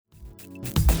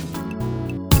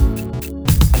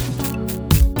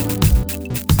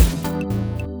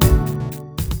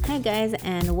guys,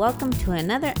 and welcome to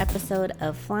another episode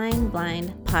of Flying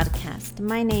Blind Podcast.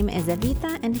 My name is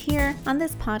Evita, and here on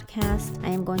this podcast, I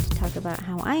am going to talk about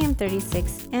how I am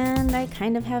 36 and I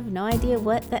kind of have no idea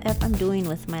what the F I'm doing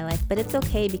with my life, but it's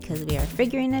okay because we are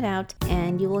figuring it out,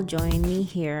 and you will join me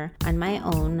here on my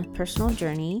own personal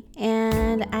journey,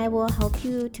 and I will help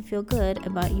you to feel good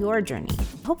about your journey.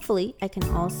 Hopefully, I can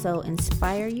also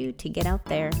inspire you to get out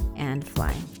there and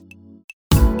fly.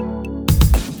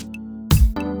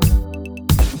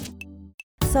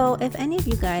 So if any of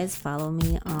you guys follow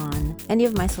me on any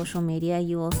of my social media,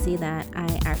 you will see that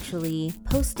I actually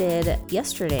posted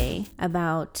yesterday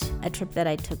about a trip that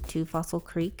I took to Fossil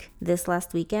Creek this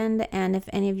last weekend. And if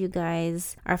any of you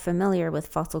guys are familiar with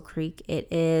Fossil Creek,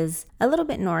 it is a little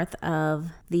bit north of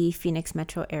the Phoenix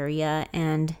metro area,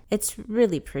 and it's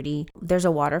really pretty. There's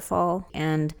a waterfall,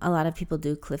 and a lot of people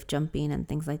do cliff jumping and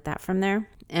things like that from there.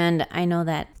 And I know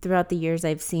that throughout the years,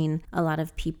 I've seen a lot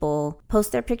of people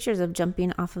post their pictures of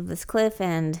jumping off of this cliff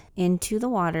and into the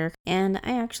water. And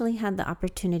I actually had the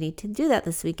opportunity to do that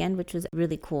this weekend, which was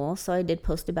really cool. So I did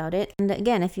post about it. And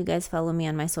again, if you guys follow me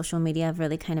on my social media, I've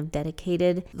really kind of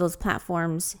dedicated those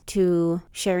platforms to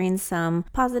sharing some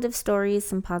positive stories,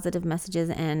 some positive messages.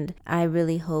 And I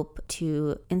really hope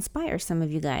to inspire some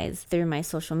of you guys through my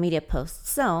social media posts.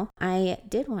 So I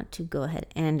did want to go ahead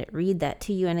and read that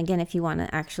to you. And again, if you want to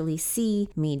actually see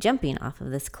me jumping off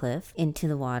of this cliff into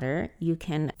the water, you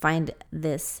can find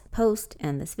this post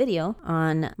and this video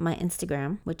on my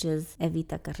Instagram, which is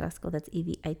Evita Carrasco. That's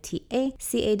EVITA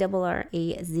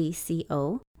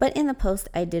CARRAZCO. But in the post,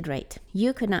 I did write,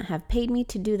 "You could not have paid me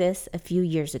to do this a few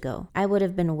years ago. I would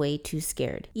have been way too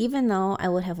scared. Even though I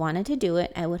would have wanted to do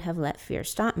it, I would have let fear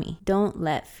stop me. Don't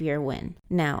let fear win."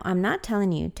 Now, I'm not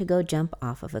telling you to go jump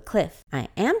off of a cliff. I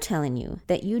am telling you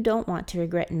that you don't want to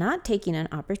regret not taking an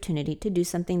opportunity to do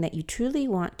something that you truly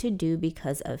want to do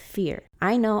because of fear.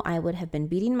 I know I would have been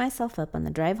beating myself up on the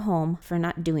drive home for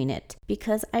not doing it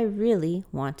because I really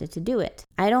wanted to do it.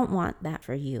 I don't want that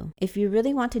for you. If you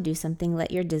really want to do something,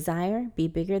 let your desire be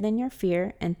bigger than your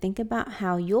fear and think about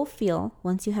how you'll feel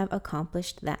once you have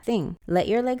accomplished that thing. Let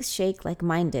your legs shake like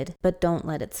mine did, but don't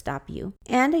let it stop you.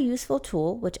 And a useful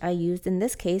tool, which I used in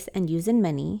this case and use in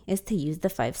many, is to use the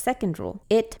 5-second rule.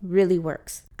 It really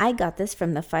works. I got this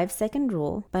from the 5-Second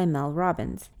Rule by Mel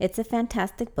Robbins. It's a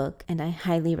fantastic book and I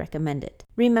highly recommend it.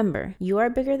 Remember, you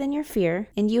are bigger than your fear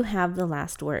and you have the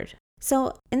last word.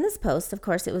 So in this post, of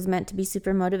course, it was meant to be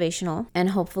super motivational and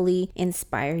hopefully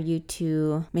inspire you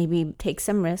to maybe take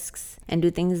some risks and do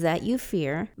things that you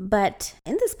fear. But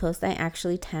in this post, I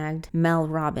actually tagged Mel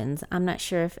Robbins. I'm not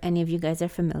sure if any of you guys are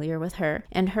familiar with her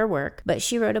and her work, but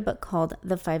she wrote a book called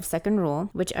The 5-Second Rule,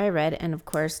 which I read. And of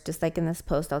course, just like in this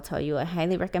post, I'll tell you, I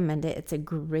highly recommend it. It's a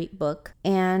great book.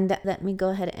 And let me go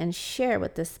ahead and share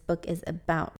what this book is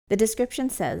about. The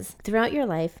description says, "Throughout your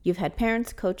life, you've had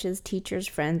parents, coaches, teachers,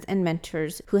 friends, and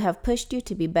mentors who have pushed you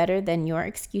to be better than your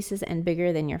excuses and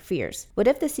bigger than your fears. What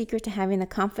if the secret to having the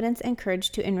confidence and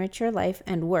courage to enrich your life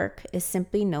and work is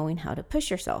simply knowing how to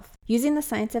push yourself?" Using the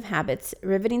science of habits,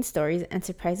 riveting stories, and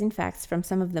surprising facts from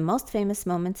some of the most famous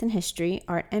moments in history,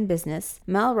 art, and business,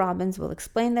 Mel Robbins will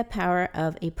explain the power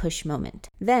of a push moment.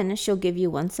 Then she'll give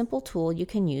you one simple tool you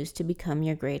can use to become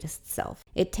your greatest self.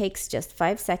 It takes just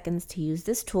 5 seconds to use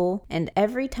this tool, and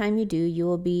every time you do, you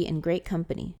will be in great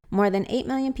company. More than 8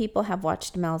 million people have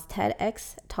watched Mel's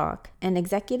TEDx talk, and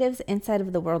executives inside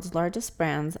of the world's largest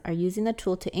brands are using the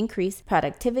tool to increase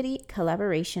productivity,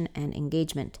 collaboration, and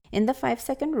engagement. In the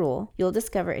 5-Second Rule, you'll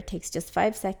discover it takes just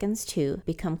 5 seconds to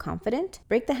become confident,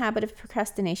 break the habit of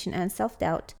procrastination and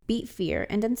self-doubt, beat fear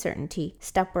and uncertainty,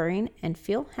 stop worrying, and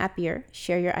feel happier,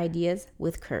 share your ideas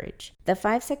with courage. The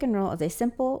 5-Second Rule is a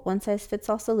simple,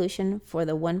 one-size-fits-all solution for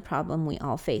the one problem we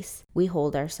all face. We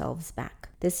hold ourselves back.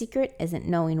 The secret isn't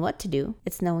knowing what to do,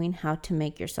 it's knowing how to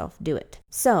make yourself do it.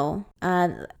 So,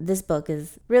 this book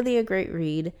is really a great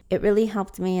read. It really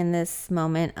helped me in this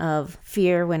moment of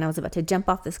fear when I was about to jump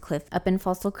off this cliff up in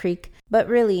Fossil Creek. But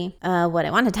really, what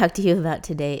I want to talk to you about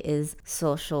today is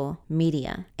social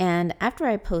media. And after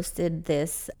I posted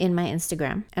this in my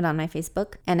Instagram and on my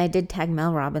Facebook, and I did tag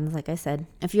Mel Robbins, like I said,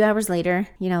 a few hours later,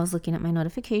 I was looking at my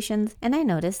notifications and I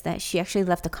noticed that she actually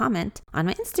left a comment on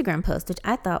my Instagram post, which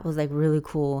I thought was like really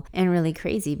cool and really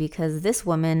crazy because this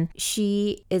woman,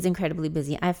 she is incredibly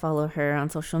busy. I follow her on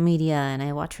social media and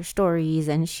I watch her stories,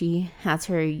 and she has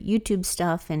her YouTube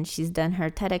stuff, and she's done her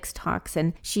TEDx talks,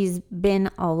 and she's been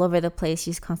all over the place.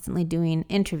 She's constantly doing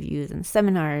interviews and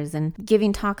seminars and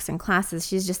giving talks and classes.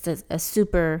 She's just a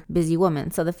super busy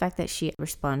woman. So the fact that she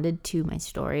responded to my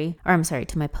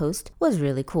to my post was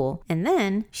really cool. And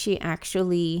then she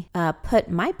actually put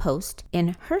my post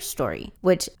in her story,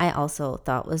 which I also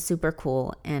thought was super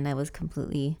cool, and I was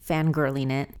completely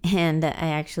fangirling it. And I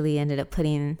actually ended up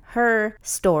putting her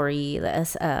story, a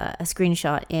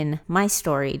screenshot, in my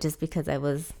story just because I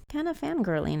was kind of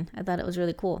fangirling. I thought it was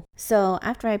really cool. So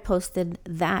after I posted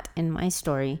that in my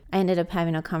story, I ended up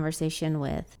having a conversation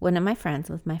with one of my friends,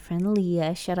 with my friend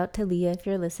Leah. Shout out to Leah if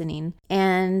you're listening.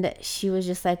 And she was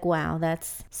just like, wow,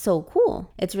 that's so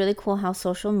cool. It's really cool how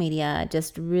social media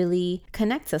just really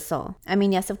connects us all. I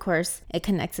mean, yes, of course, it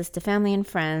connects us to family and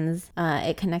friends.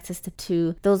 It connects us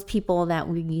to those people that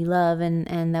we love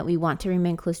and that we want to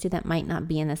remain close to that might not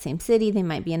be in the same city. They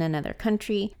might be in another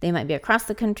country. They might be across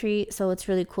the country. So it's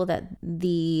really cool that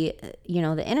the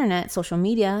internet, social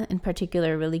media in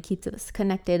particular, really keeps us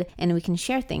connected and we can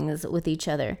share things with each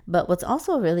other. But what's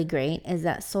also really great is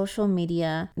that social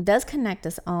media does connect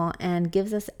us all and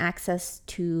gives us access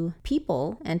to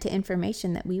people and to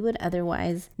information that we would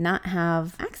otherwise not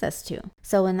have access to.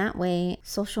 So in that way,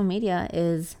 social media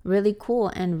is really cool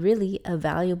and really a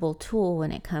valuable tool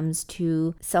when it comes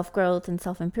to self-growth and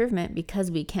self-improvement, because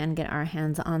we can get our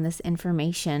hands on this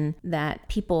information that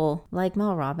people like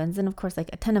Mel Robbins and of course like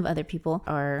a ton of other people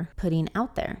are putting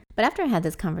out there. But after I had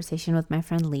this conversation with my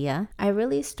friend Leah, I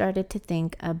really started to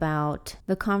think about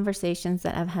the conversations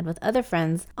that I've had with other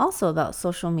friends also about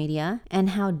social media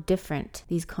and how different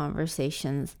these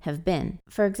conversations have been.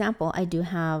 For example, I do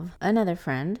have another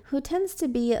friend who tends to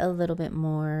be a little bit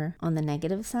more on the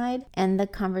negative side, and the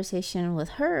conversation with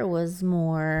her was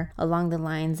more along the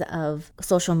lines of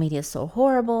social media is so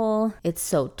horrible, it's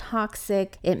so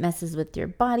toxic, it messes with your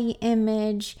body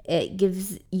image, it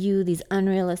gives you these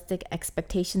unrealistic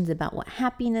expectations about what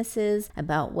happiness is,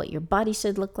 about what your body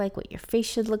should look like, what your face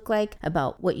should look like,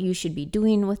 about what you should be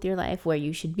doing with your life, where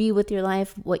you should be with your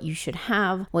life, what you should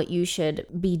have, what you should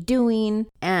be doing.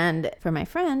 And for my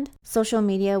friend, social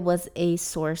media was a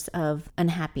source of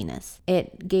unhappiness.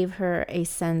 It gave her a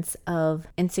sense of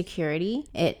insecurity.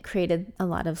 It created a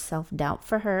lot of self-doubt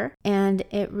for her, and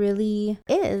it really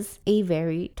is a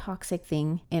very toxic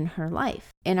thing in her life.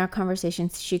 In our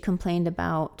conversations, she complained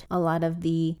about a lot of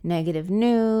the negative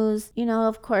news,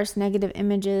 of course, negative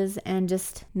images and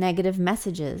just negative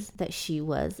messages that she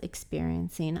was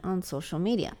experiencing on social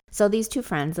media. So these two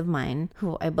friends of mine,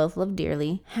 who I both love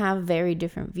dearly, have very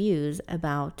different views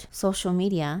about social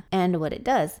media and what it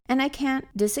does. And I can't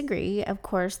disagree. Of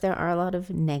course, there are a lot of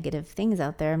negative things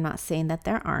out there. I'm not saying that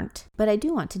there aren't, but I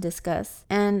do want to discuss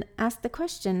and ask the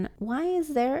question, why is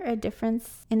there a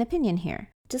difference in opinion here?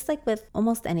 Just like with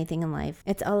almost anything in life,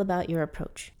 it's all about your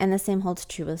approach. And the same holds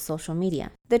true with social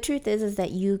media. The truth is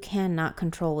that you cannot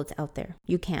control what's out there.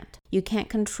 You can't. You can't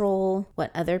control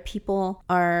what other people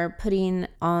are putting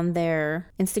on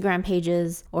their Instagram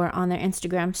pages or on their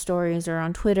Instagram stories or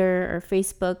on Twitter or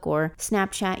Facebook or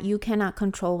Snapchat. You cannot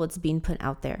control what's being put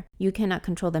out there. You cannot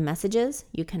control the messages.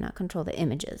 You cannot control the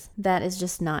images. That is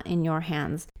just not in your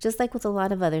hands. Just like with a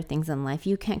lot of other things in life,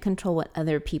 you can't control what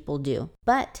other people do,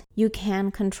 but you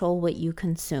can control what you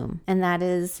consume. And that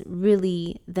is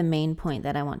really the main point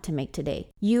that I want to make today.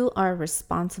 You are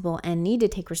responsible and need to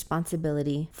take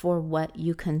responsibility for what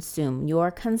you consume. Your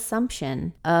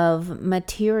consumption of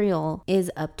material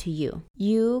is up to you.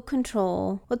 You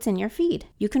control what's in your feed.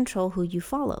 You control who you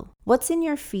follow. What's in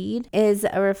your feed is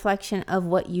a reflection of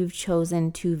what you've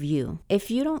chosen to view. If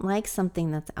you don't like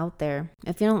something that's out there,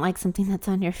 if you don't like something that's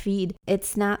on your feed,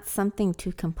 it's not something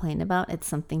to complain about, it's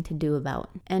something to do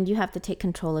about. And you have to take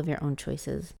control of your own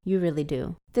choices. You really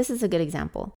do. This is a good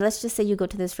example. Let's just say you go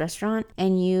to this restaurant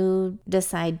and you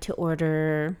decide to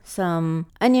order some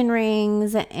onion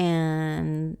rings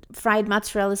and fried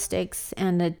mozzarella sticks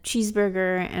and a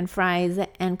cheeseburger and fries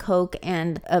and Coke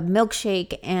and a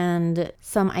milkshake and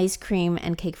some ice cream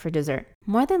and cake for dessert.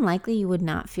 More than likely, you would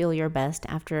not feel your best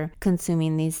after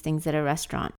consuming these things at a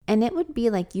restaurant. And it would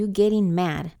be like you getting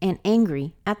mad and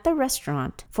angry at the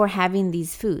restaurant for having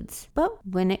these foods. But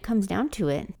when it comes down to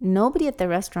it, nobody at the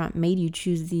restaurant made you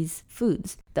choose these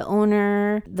foods. The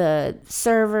owner, the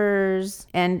servers,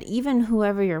 and even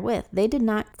whoever you're with, they did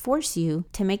not force you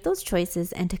to make those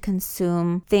choices and to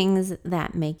consume things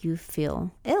that make you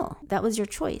feel ill. That was your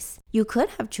choice. You could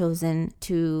have chosen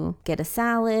to get a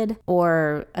salad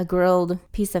or a grilled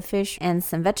piece of fish and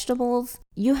some vegetables,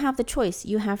 You have the choice.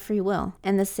 You have free will.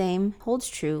 And the same holds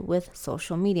true with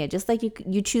social media. Just like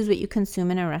you choose what you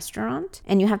consume in a restaurant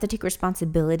and you have to take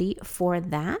responsibility for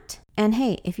that. And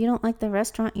hey, if you don't like the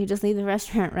restaurant, you just leave the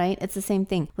restaurant, right? It's the same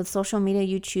thing. With social media,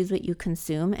 you choose what you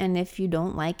consume. And if you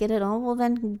don't like it at all, well,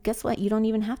 then guess what? You don't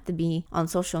even have to be on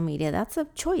social media. That's a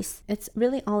choice. It's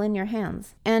really all in your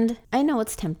hands. And I know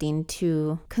it's tempting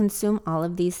to consume all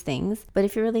of these things, but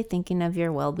if you're really thinking of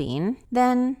your well-being,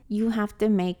 then you have to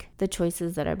make the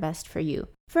choices that are best for you.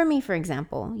 For me, for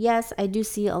example, yes, I do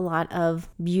see a lot of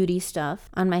beauty stuff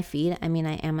on my feed. I mean,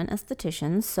 I am an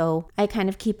esthetician, so I kind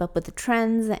of keep up with the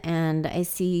trends and I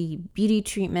see beauty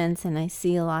treatments and I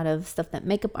see a lot of stuff that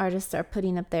makeup artists are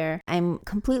putting up there. I'm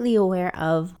completely aware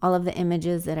of all of the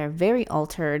images that are very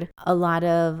altered, a lot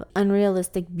of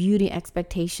unrealistic beauty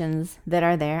expectations that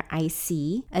are there. I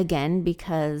see, again,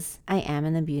 because I am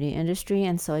in the beauty industry,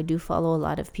 and so I do follow a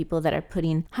lot of people that are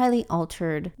putting highly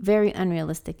altered, very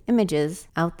unrealistic images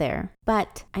out there.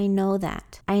 But I know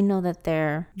that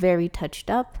they're very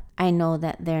touched up. I know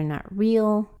that they're not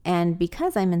real. And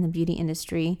because I'm in the beauty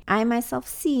industry, I myself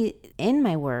see in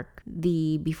my work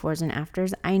the befores and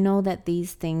afters. I know that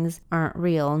these things aren't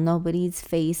real. Nobody's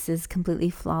face is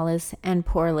completely flawless and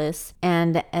poreless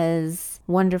and as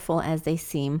wonderful as they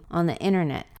seem on the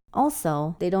internet.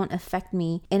 Also, they don't affect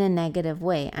me in a negative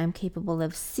way. I'm capable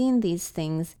of seeing these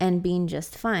things and being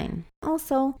just fine.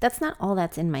 Also, that's not all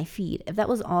that's in my feed. If that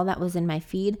was all that was in my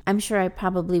feed, I'm sure I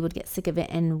probably would get sick of it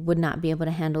and would not be able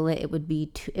to handle it. It would be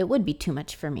too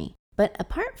much for me. But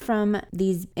apart from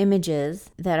these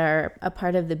images that are a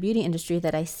part of the beauty industry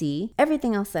that I see,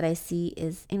 everything else that I see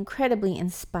is incredibly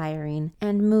inspiring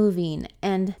and moving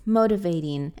and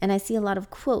motivating. And I see a lot of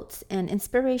quotes and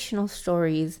inspirational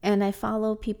stories. And I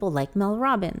follow people like Mel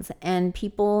Robbins and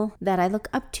people that I look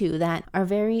up to that are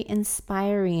very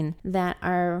inspiring, that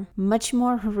are much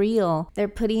more real. They're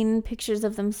putting pictures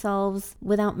of themselves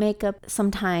without makeup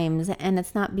sometimes. And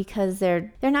it's not because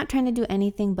they're not trying to do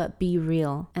anything but be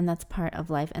real. And that's part of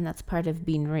life, and that's part of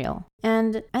being real.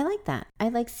 And I like that. I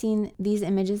like seeing these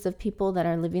images of people that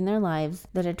are living their lives,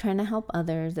 that are trying to help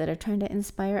others, that are trying to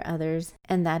inspire others,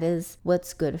 and that is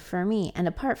what's good for me. And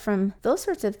apart from those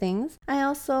sorts of things, I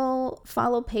also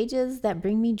follow pages that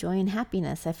bring me joy and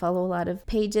happiness. I follow a lot of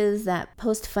pages that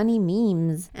post funny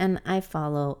memes, and I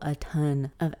follow a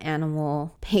ton of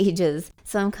animal pages.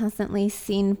 So I'm constantly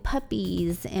seeing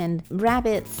puppies and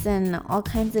rabbits and all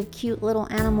kinds of cute little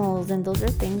animals, and those are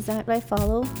things that I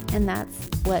follow, and that's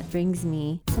what brings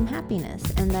me some happiness.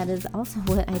 And that is also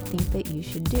what I think that you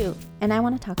should do. And I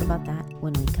want to talk about that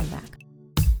when we come back.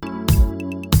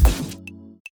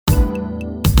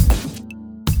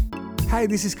 Hi,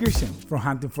 this is Christian from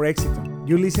Hunting for Éxito.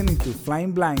 You're listening to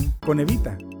Flying Blind con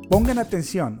Evita. Pongan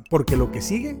atención porque lo que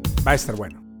sigue va a estar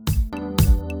bueno.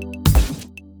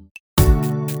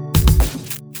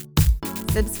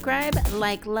 Subscribe,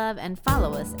 like, love, and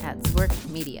follow us at Zwerc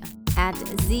Media. At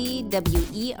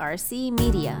ZWERC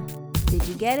Media. Did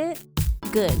you get it?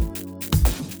 Good.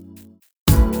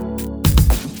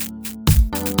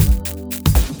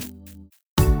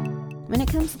 When it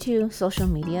comes to social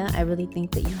media, I really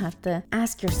think that you have to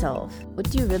ask yourself, what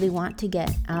do you really want to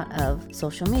get out of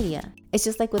social media? It's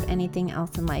just like with anything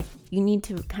else in life. You need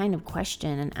to kind of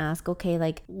question and ask, okay,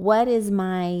 like, what is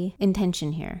my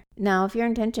intention here? Now, if your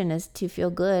intention is to feel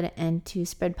good and to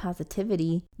spread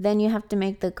positivity, then you have to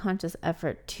make the conscious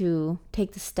effort to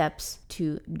take the steps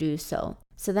to do so.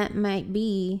 So that might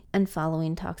be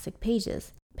unfollowing toxic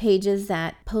pages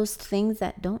that post things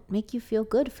that don't make you feel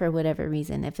good for whatever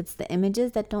reason. If it's the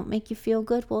images that don't make you feel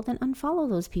good, well, then unfollow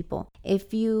those people.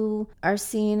 If you are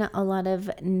seeing a lot of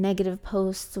negative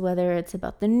posts, whether it's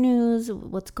about the news,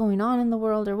 what's going on in the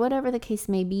world, or whatever the case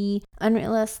may be,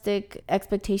 unrealistic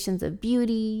expectations of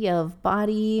beauty, of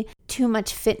body, too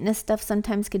much fitness stuff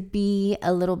sometimes could be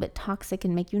a little bit toxic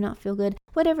and make you not feel good.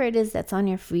 Whatever it is that's on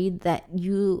your feed that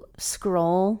you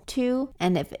scroll to,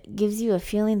 and if it gives you a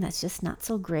feeling that's just not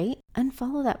so great,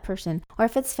 unfollow that person. Or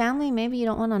if it's family, maybe you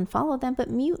don't want to unfollow them, but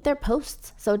mute their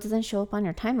posts so it doesn't show up on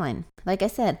your timeline. Like I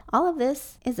said, all of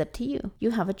this is up to you.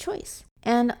 You have a choice.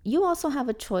 And you also have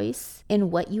a choice in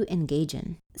what you engage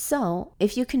in. So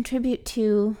if you contribute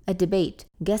to a debate,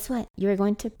 guess what? You're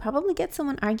going to probably get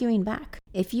someone arguing back.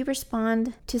 If you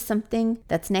respond to something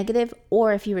that's negative,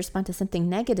 or if you respond to something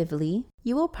negatively,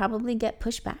 you will probably get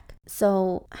pushback.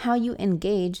 So how you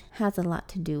engage has a lot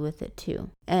to do with it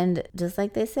too. And just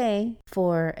like they say,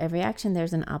 for every action,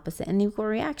 there's an opposite and equal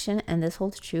reaction. And this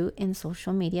holds true in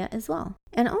social media as well.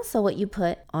 And also what you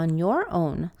put on your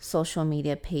own social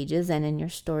media pages and in your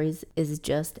stories is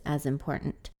just as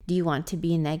important. Do you want to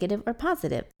be negative or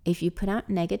positive? If you put out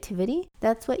negativity,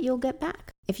 that's what you'll get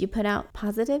back. If you put out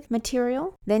positive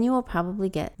material, then you will probably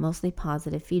get mostly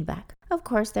positive feedback. Of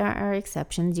course, there are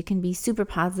exceptions. You can be super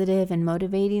positive and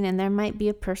motivating, and there might be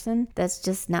a person that's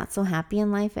just not so happy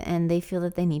in life and they feel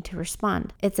that they need to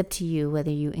respond. It's up to you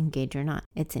whether you engage or not.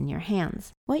 It's in your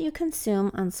hands. What you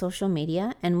consume on social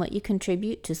media and what you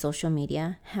contribute to social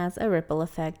media has a ripple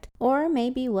effect, or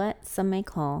maybe what some may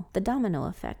call the domino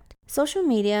effect. Social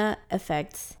media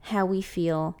affects how we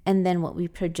feel and then what we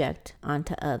project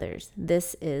onto others.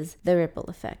 This is the ripple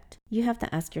effect. You have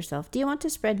to ask yourself, do you want to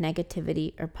spread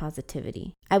negativity or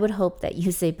positivity? I would hope that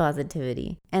you say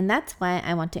positivity. And that's why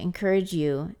I want to encourage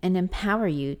you and empower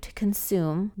you to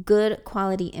consume good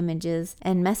quality images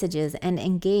and messages and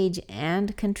engage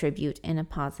and contribute in a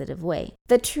positive way.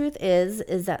 The truth is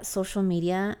that social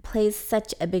media plays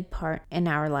such a big part in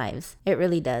our lives. It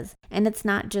really does. And it's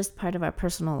not just part of our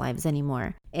personal lives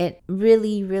anymore. It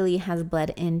really, really has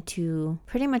bled into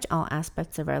pretty much all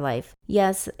aspects of our life.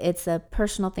 Yes, it's a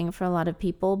personal thing for a lot of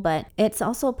people, but it's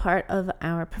also part of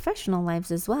our professional lives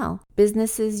as well.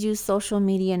 Businesses use social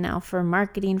media now for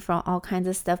marketing, for all kinds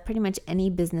of stuff, pretty much any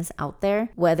business out there,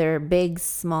 whether big,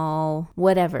 small,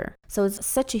 whatever. So it's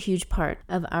such a huge part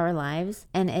of our lives,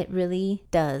 and it really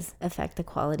does affect the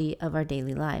quality of our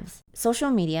daily lives.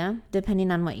 Social media, depending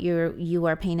on what you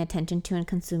are paying attention to and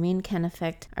consuming, can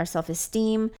affect our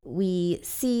self-esteem. We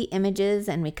see images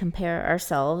and we compare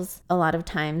ourselves a lot of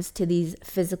times to these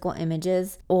physical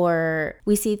images, or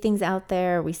we see things out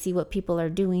there, we see what people are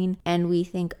doing, and we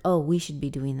think, oh, we should be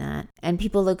doing that. And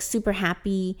people look super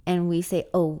happy, and we say,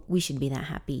 oh, we should be that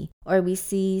happy. Or we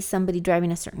see somebody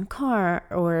driving a certain car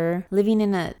or living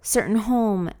in a certain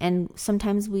home, and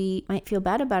sometimes we might feel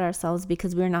bad about ourselves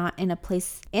because we're not in a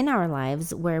place in our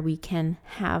lives where we can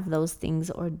have those things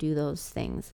or do those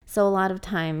things. So a lot of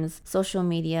times social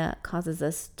media causes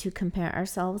us to compare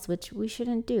ourselves, which we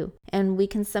shouldn't do. And we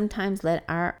can sometimes let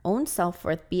our own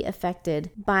self-worth be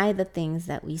affected by the things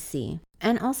that we see.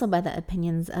 And also by the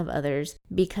opinions of others,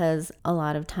 because a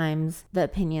lot of times the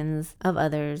opinions of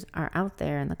others are out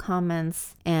there in the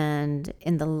comments and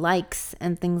in the likes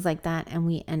and things like that, and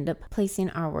we end up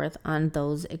placing our worth on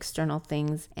those external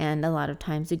things, and a lot of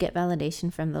times we get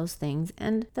validation from those things,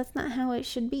 and that's not how it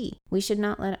should be. We should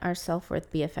not let our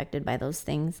self-worth be affected by those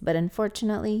things, but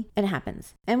unfortunately it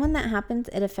happens. And when that happens,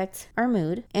 it affects our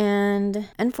mood, and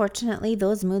unfortunately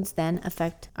those moods then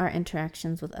affect our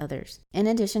interactions with others. In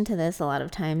addition to this, a lot of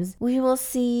times we will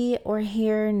see or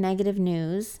hear negative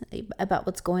news about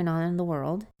what's going on in the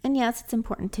world. And yes, it's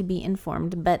important to be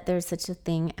informed, but there's such a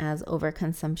thing as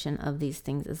overconsumption of these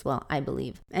things as well, I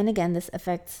believe. And again, this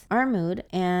affects our mood,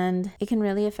 and it can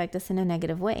really affect us in a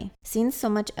negative way. Seeing so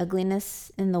much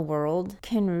ugliness in the world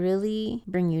can really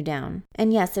bring you down.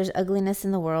 And yes, there's ugliness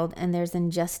in the world, and there's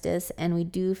injustice, and we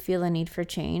do feel a need for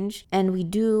change, and we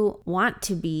do want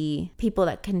to be people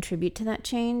that contribute to that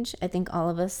change. I think all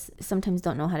of us sometimes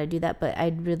don't know how to do that, but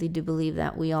I really do believe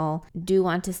that we all do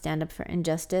want to stand up for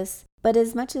injustice. But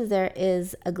as much as there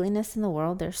is ugliness in the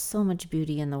world, there's so much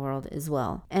beauty in the world as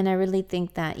well. And I really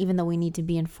think that even though we need to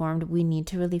be informed, we need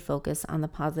to really focus on the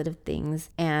positive things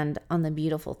and on the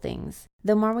beautiful things.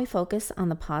 The more we focus on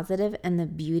the positive and the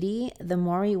beauty, the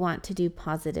more we want to do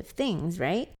positive things,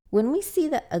 right? When we see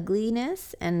the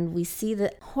ugliness and we see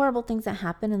the horrible things that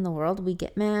happen in the world, we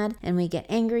get mad and we get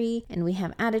angry and we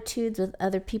have attitudes with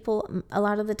other people a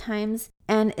lot of the times.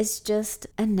 And it's just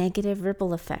a negative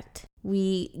ripple effect.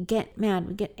 We get mad,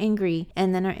 we get angry,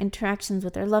 and then our interactions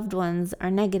with our loved ones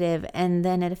are negative, and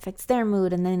then it affects their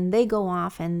mood, and then they go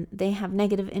off and they have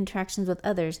negative interactions with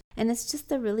others. And it's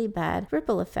just a really bad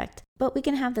ripple effect. But we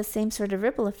can have the same sort of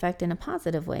ripple effect in a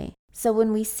positive way. So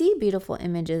when we see beautiful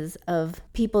images of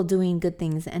people doing good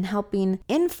things and helping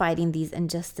in fighting these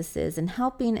injustices and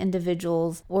helping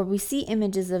individuals, or we see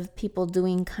images of people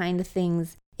doing kind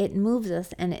things, it moves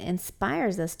us and it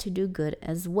inspires us to do good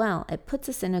as well. It puts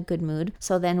us in a good mood.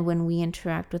 So then when we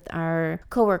interact with our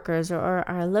coworkers or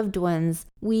our loved ones,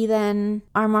 we then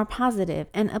are more positive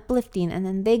and uplifting, and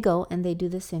then they go and they do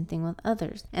the same thing with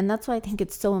others. And that's why I think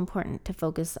it's so important to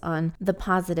focus on the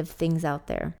positive things out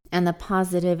there and the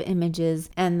positive images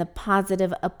and the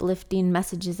positive uplifting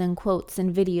messages and quotes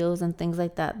and videos and things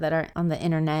like that that are on the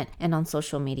internet and on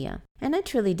social media. And I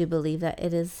truly do believe that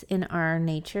it is in our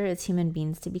nature as human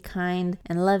beings to be kind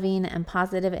and loving and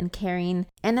positive and caring.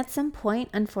 And at some point,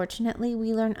 unfortunately,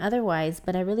 we learn otherwise.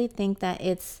 But I really think that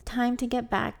it's time to get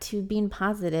back to being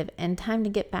positive and time to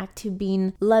get back to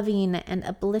being loving and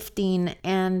uplifting.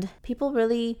 And people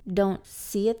really don't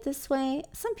see it this way.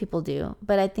 Some people do,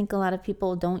 but I think a lot of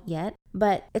people don't yet.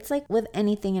 But it's like with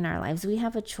anything in our lives, we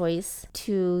have a choice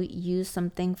to use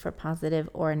something for positive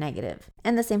or negative.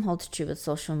 And the same holds true with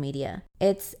social media.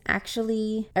 It's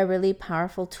actually a really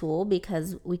powerful tool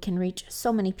because we can reach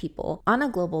so many people on a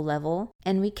global level,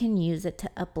 and we can use it to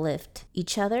uplift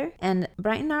each other and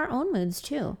brighten our own moods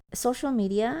too. Social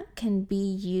media can be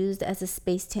used as a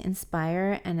space to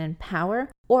inspire and empower,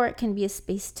 or it can be a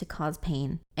space to cause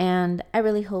pain. And I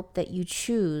really hope that you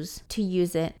choose to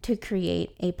use it to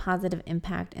create a positive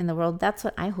impact in the world. That's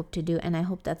what I hope to do, and I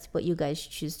hope that's what you guys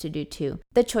choose to do too.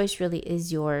 The choice really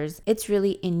is yours. It's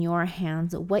really in your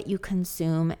hands what you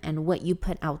consume and what you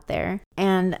put out there.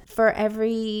 And for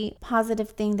every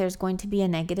positive thing, there's going to be a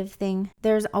negative thing.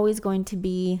 There's always going to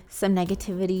be some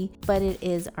negativity, but it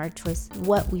is our choice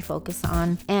what we focus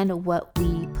on and what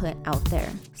we put out there.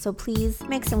 So please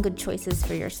make some good choices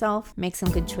for yourself, make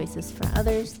some good choices for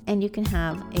others, and you can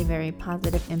have a very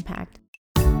positive impact.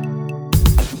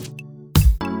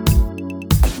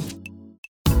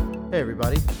 Hey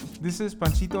everybody, This is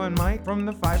Panchito and Mike from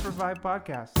the 5 for 5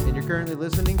 podcast. and you're currently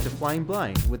listening to Flying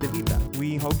Blind with Evita.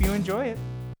 We hope you enjoy it.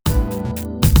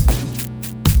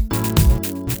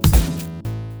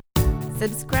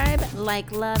 Subscribe,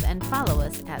 like, love, and follow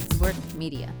us at Zwerk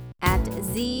Media. At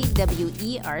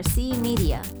ZWERC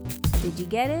Media. Did you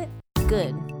get it?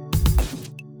 Good.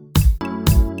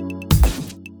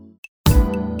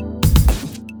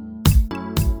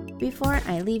 Before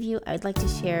I leave you, I'd like to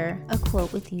share a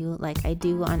quote with you like I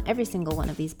do on every single one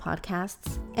of these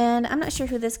podcasts. And I'm not sure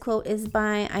who this quote is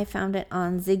by. I found it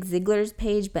on Zig Ziglar's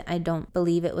page, but I don't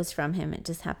believe it was from him. It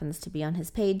just happens to be on his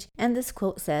page. And this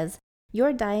quote says,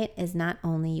 "Your diet is not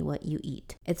only what you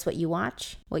eat. It's what you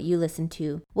watch, what you listen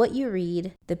to, what you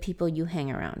read, the people you hang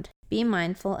around. Be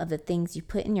mindful of the things you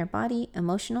put in your body,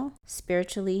 emotional,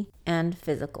 spiritually, and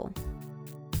physical."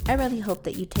 I really hope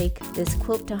that you take this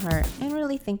quote to heart and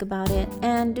really think about it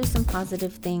and do some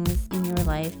positive things in your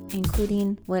life,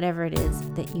 including whatever it is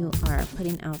that you are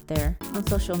putting out there on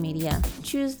social media.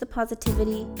 Choose the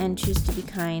positivity and choose to be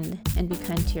kind and be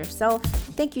kind to yourself.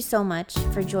 Thank you so much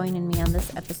for joining me on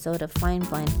this episode of Flying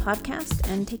Blind Podcast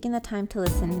and taking the time to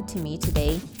listen to me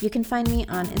today. You can find me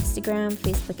on Instagram,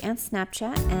 Facebook, and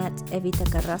Snapchat at Evita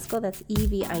Carrasco. That's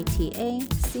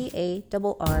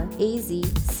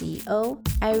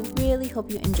EVITACARRAZCO. I really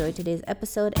hope you enjoyed today's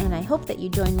episode, and I hope that you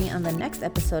join me on the next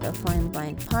episode of Flying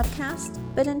Blind Podcast.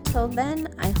 But until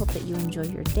then, I hope that you enjoy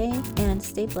your day and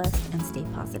stay blessed and stay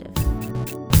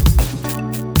positive.